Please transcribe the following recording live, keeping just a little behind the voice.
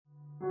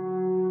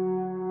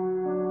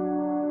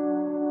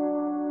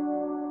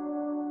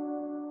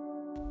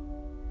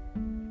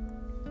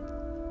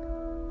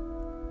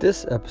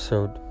This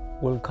episode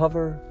will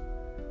cover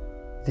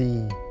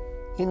the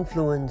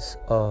influence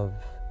of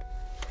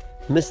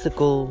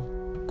mystical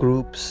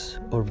groups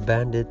or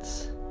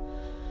bandits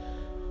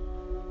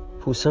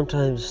who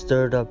sometimes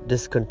stirred up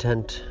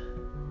discontent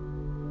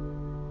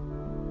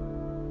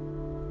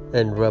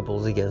and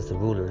rebels against the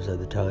rulers at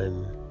the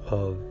time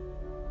of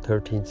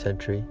 13th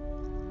century.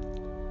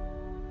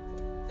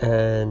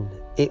 And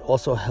it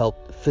also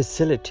helped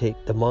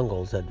facilitate the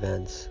Mongols'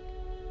 advance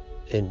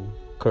in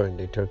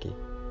current-day Turkey.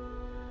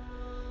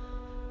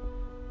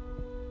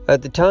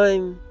 At the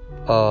time,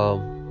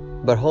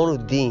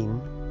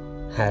 Burhanuddin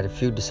had a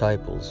few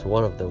disciples.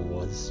 One of them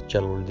was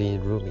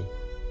Jalaluddin Rumi.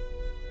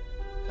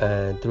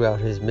 And throughout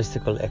his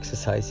mystical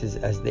exercises,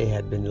 as they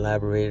had been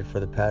elaborated for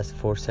the past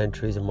 4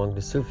 centuries among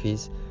the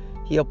Sufis,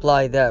 he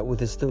applied that with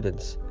his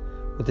students,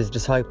 with his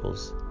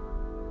disciples.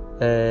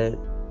 And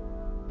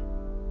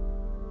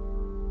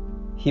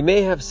he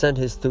may have sent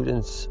his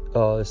students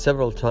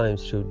several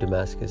times to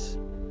Damascus,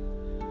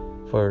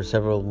 for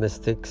several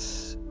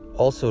mystics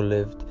also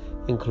lived,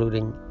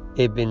 including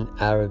Ibn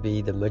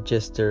Arabi, the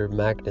Magister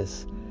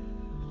Magnus.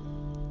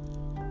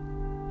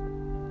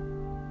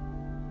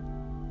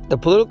 The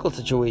political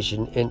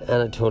situation in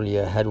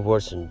Anatolia had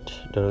worsened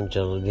during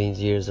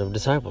Jalaluddin's years of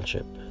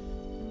discipleship.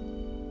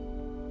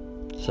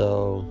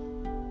 So,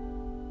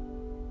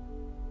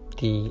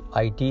 the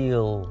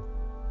ideal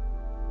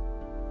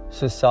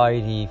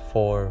society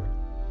for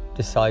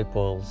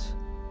disciples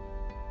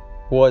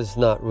was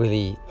not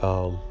really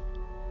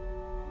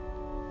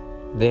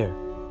there.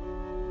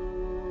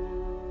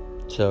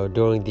 So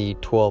during the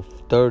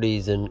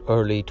 1230s and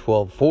early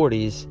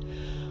 1240s,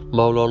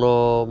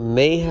 Maulana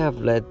may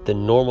have led the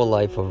normal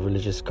life of a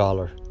religious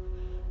scholar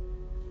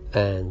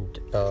and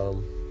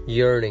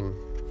yearning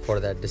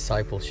for that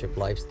discipleship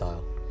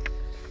lifestyle,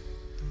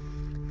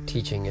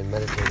 teaching and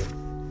meditating.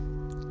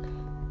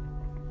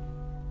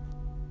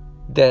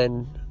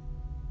 Then,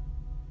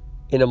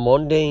 in a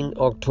mundane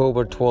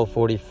October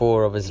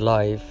 1244 of his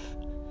life,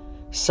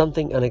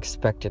 something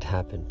unexpected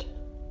happened.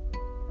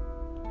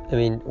 I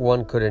mean,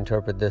 one could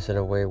interpret this in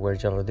a way where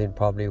Jalaluddin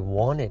probably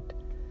wanted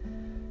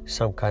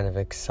some kind of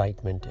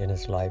excitement in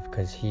his life,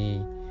 because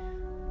he,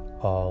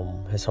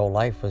 his whole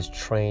life was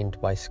trained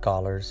by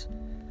scholars,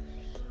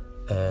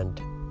 and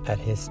at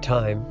his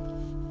time,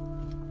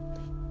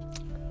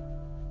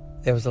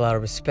 there was a lot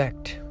of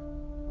respect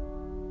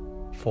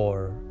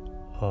for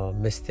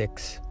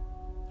mystics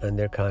and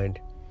their kind.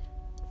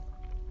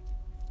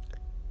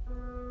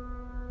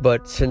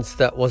 But since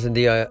that wasn't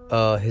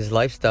his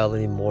lifestyle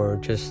anymore,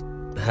 just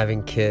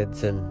having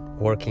kids and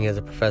working as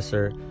a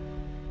professor,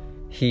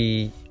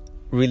 he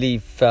really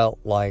felt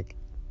like,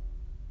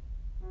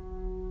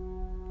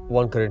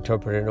 one could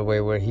interpret it in a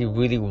way where he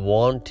really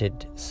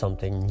wanted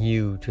something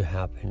new to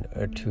happen,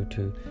 or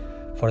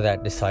for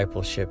that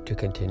discipleship to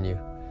continue.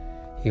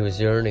 He was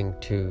yearning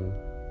to,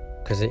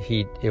 because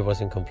it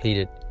wasn't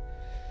completed.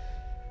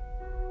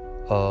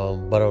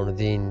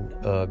 Burhanuddin,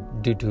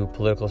 due to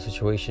political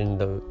situation,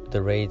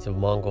 the raids of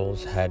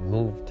Mongols had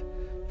moved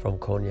from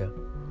Konya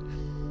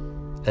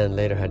and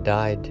later had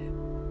died.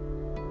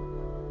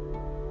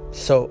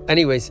 So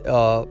anyways,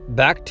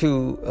 back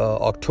to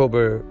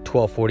October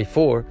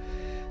 1244,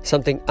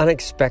 something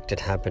unexpected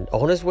happened.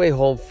 On his way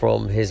home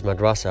from his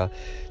madrasa,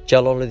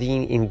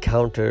 Jalaluddin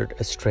encountered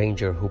a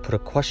stranger who put a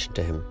question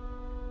to him.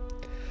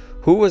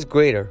 Who was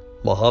greater,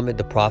 Muhammad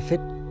the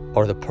Prophet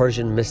or the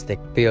Persian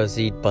mystic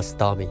Bayazid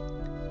Bastami?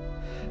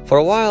 For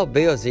a while,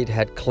 Bayazid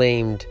had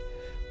claimed,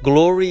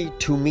 "Glory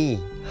to me,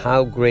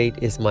 how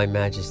great is my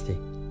majesty."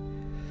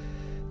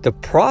 The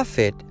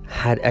Prophet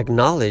had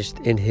acknowledged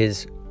in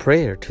his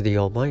prayer to the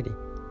Almighty,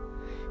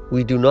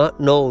 "We do not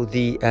know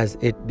thee as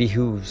it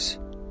behooves."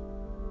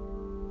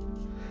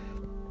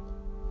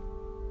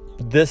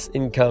 This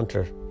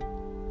encounter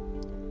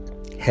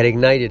had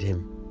ignited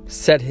him,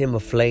 set him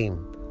aflame,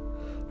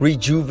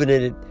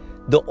 rejuvenated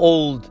the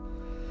old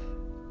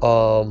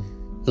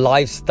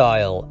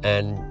lifestyle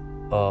and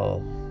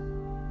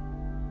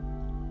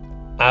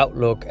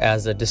outlook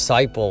as a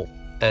disciple,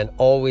 and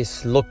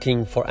always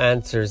looking for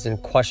answers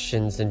and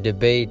questions and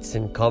debates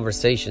and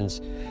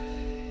conversations.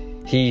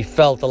 He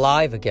felt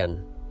alive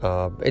again.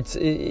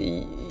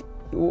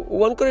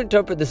 One could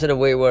interpret this in a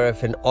way where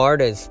if an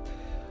artist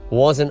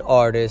was an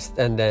artist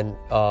and then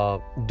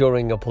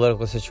during a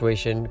political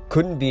situation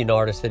couldn't be an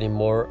artist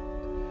anymore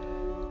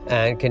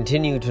and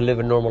continued to live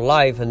a normal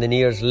life, and then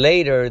years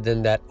later,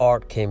 then that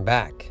art came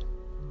back.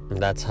 And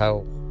that's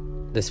how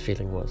this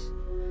feeling was.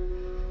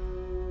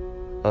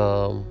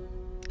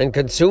 And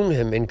consumed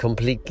him in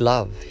complete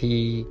love.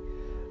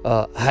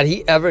 Had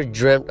he ever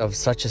dreamt of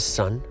such a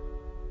son?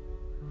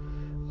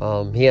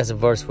 He has a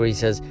verse where he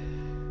says,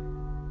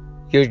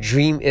 "Your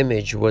dream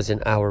image was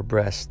in our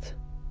breast.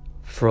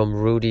 From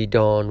ruddy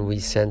dawn we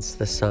sense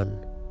the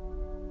sun.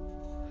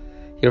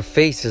 Your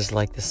face is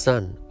like the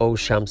sun, O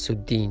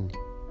Shamsuddin,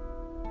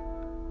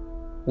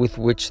 with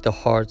which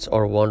the hearts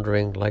are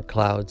wandering like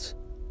clouds."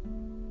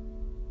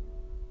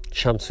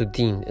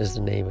 Shamsuddin is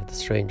the name of the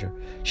stranger.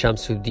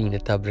 Shamsuddin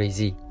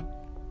Tabrizi.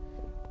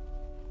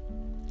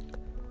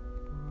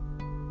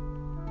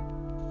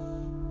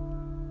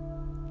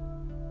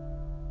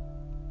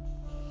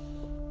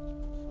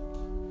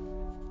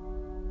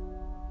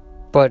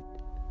 But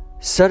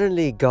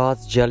suddenly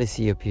God's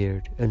jealousy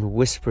appeared, and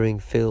whispering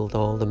filled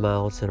all the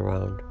mouths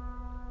around.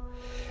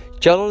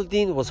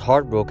 Jalaluddin was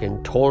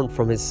heartbroken, torn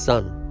from his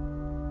son.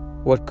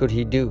 What could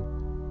he do?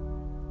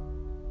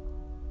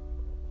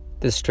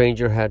 The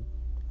stranger had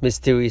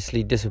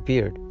mysteriously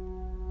disappeared.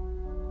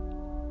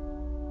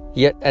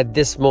 Yet at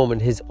this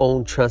moment his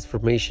own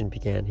transformation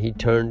began. He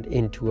turned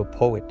into a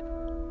poet.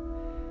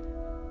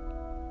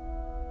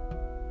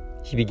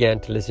 He began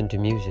to listen to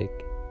music.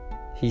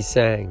 He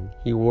sang.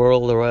 He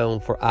whirled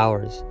around for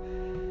hours.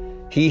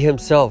 He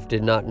himself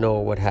did not know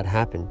what had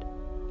happened.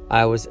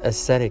 I was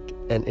ascetic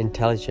and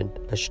intelligent,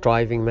 a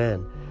striving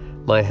man.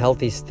 My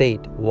healthy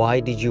state,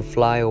 why did you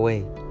fly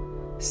away?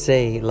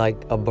 Say,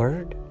 like a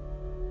bird?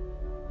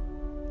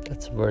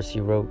 That's a verse he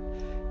wrote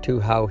to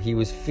how he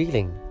was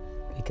feeling,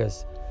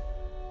 because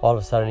all of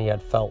a sudden he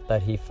had felt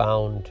that he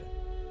found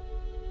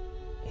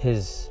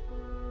his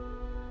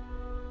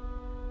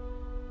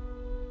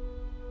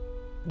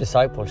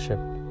discipleship,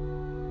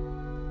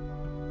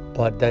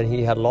 but then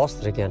he had lost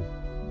it again.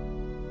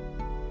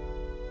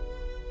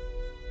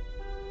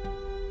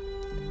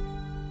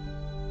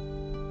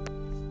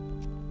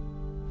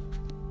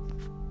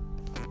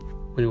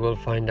 We will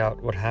find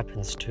out what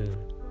happens to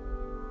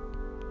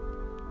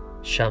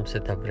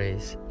Shamsuddin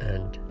Tabrizi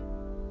and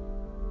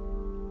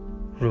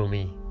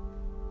Rumi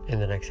in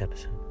the next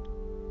episode.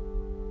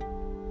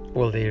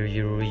 Will they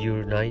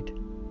reunite?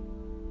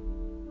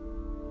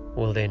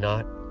 Will they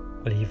not?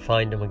 Will he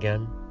find him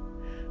again?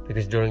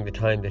 Because during the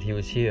time that he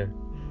was here,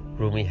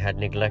 Rumi had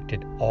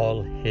neglected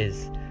all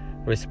his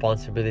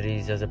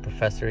responsibilities as a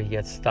professor. He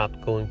had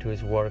stopped going to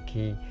his work.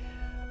 He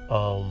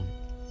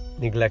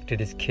neglected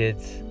his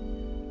kids,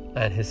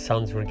 and his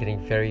sons were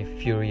getting very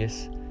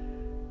furious,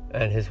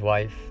 and his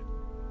wife.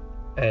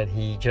 And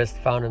he just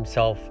found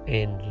himself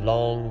in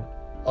long,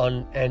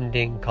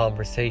 unending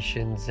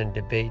conversations and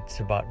debates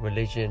about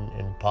religion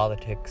and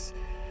politics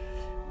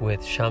with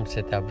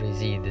Shamsuddin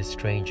Tabrizi, this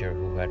stranger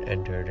who had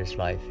entered his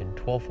life in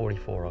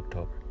 1244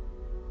 October.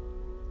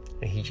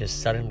 And he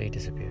just suddenly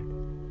disappeared.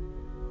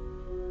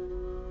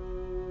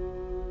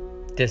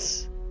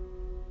 This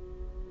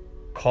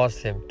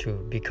caused him to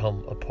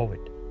become a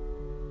poet.